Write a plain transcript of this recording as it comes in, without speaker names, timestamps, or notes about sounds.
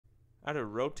how to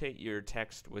rotate your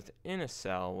text within a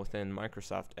cell within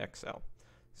Microsoft Excel.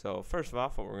 So first of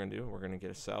all, what we're going to do, we're going to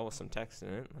get a cell with some text in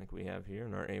it, like we have here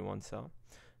in our A1 cell.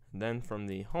 And then from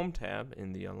the Home tab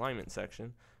in the Alignment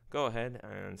section, go ahead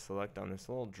and select on this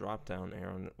little drop-down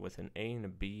arrow with an A and a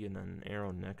B and an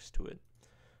arrow next to it.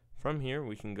 From here,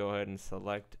 we can go ahead and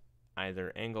select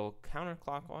either angle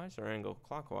counterclockwise or angle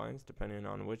clockwise, depending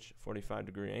on which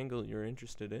 45-degree angle you're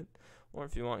interested in. Or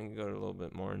if you want, you can go a little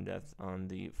bit more in depth on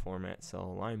the Format Cell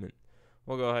Alignment.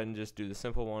 We'll go ahead and just do the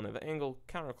simple one of angle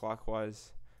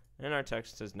counterclockwise, and our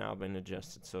text has now been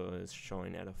adjusted so it's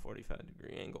showing at a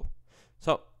 45-degree angle.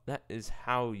 So that is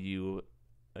how you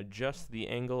adjust the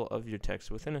angle of your text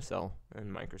within a cell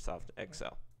in Microsoft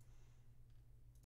Excel.